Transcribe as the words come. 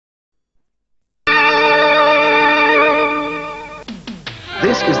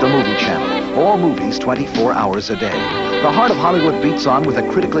This is the Movie Channel. All movies 24 hours a day. The heart of Hollywood beats on with a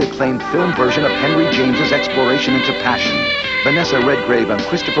critically acclaimed film version of Henry James's exploration into passion. Vanessa Redgrave and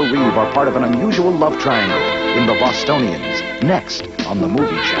Christopher Reeve are part of an unusual love triangle in The Bostonians. Next on the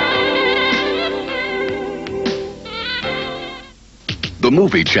Movie Channel. The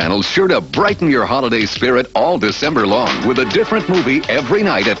Movie Channel's sure to brighten your holiday spirit all December long with a different movie every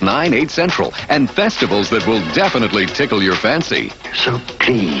night at 9, 8 Central and festivals that will definitely tickle your fancy. So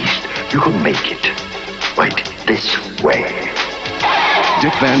pleased you could make it right this way.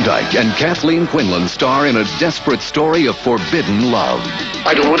 Dick Van Dyke and Kathleen Quinlan star in a desperate story of forbidden love.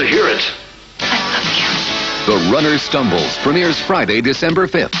 I don't want to hear it. The Runner Stumbles premieres Friday, December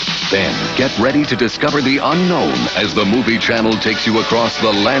 5th. Then get ready to discover the unknown as the Movie Channel takes you across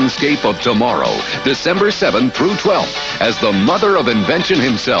the landscape of tomorrow, December 7th through 12th, as the mother of invention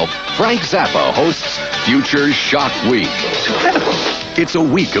himself, Frank Zappa, hosts Future Shock Week. It's incredible. It's a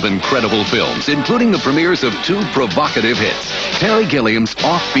week of incredible films, including the premieres of 2 provocative hits. Terry Gilliam's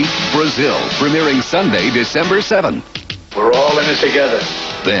offbeat Brazil, premiering Sunday, December 7th. We're all in it together.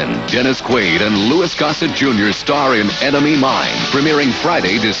 Then Dennis Quaid and Louis Gossett Jr. star in Enemy Mine, premiering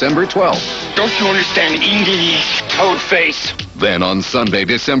Friday, December 12th. Don't you understand English, toadface? Then on Sunday,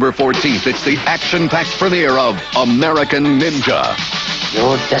 December 14th, it's the action-packed premiere of American Ninja.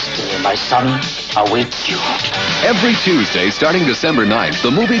 Your destiny, my son, awaits you. Every Tuesday, starting December 9th,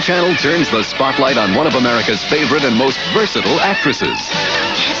 the Movie Channel turns the spotlight on one of America's favorite and most versatile actresses.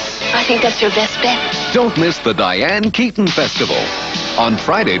 Yes, I think that's your best bet. Don't miss the Diane Keaton Festival. On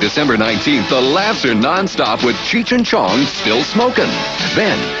Friday, December 19th, the laughs are nonstop with Cheech and Chong Still Smokin'.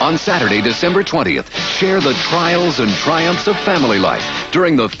 Then, on Saturday, December 20th, share the trials and triumphs of family life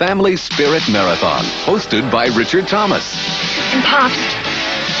during the Family Spirit Marathon, hosted by Richard Thomas. And Pops,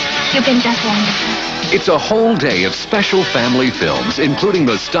 you've been just wonderful. It's a whole day of special family films, including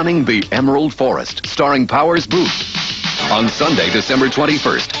the stunning The Emerald Forest, starring Powers Booth. On Sunday, December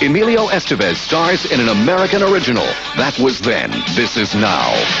 21st, Emilio Estevez stars in an American original. That was then, this is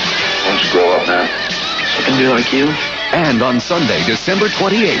now. Why don't you grow up, man? I can be like you. And on Sunday, December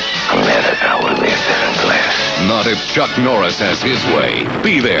 28th, America will live there in glass. not if Chuck Norris has his way.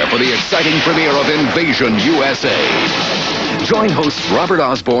 Be there for the exciting premiere of Invasion USA. Join hosts Robert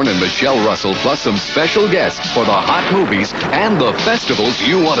Osborne and Michelle Russell, plus some special guests for the hot movies and the festivals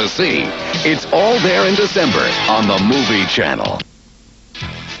you want to see. It's all there in December on the Movie Channel.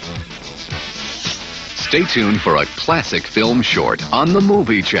 Stay tuned for a classic film short on the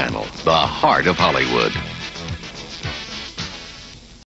Movie Channel, the heart of Hollywood.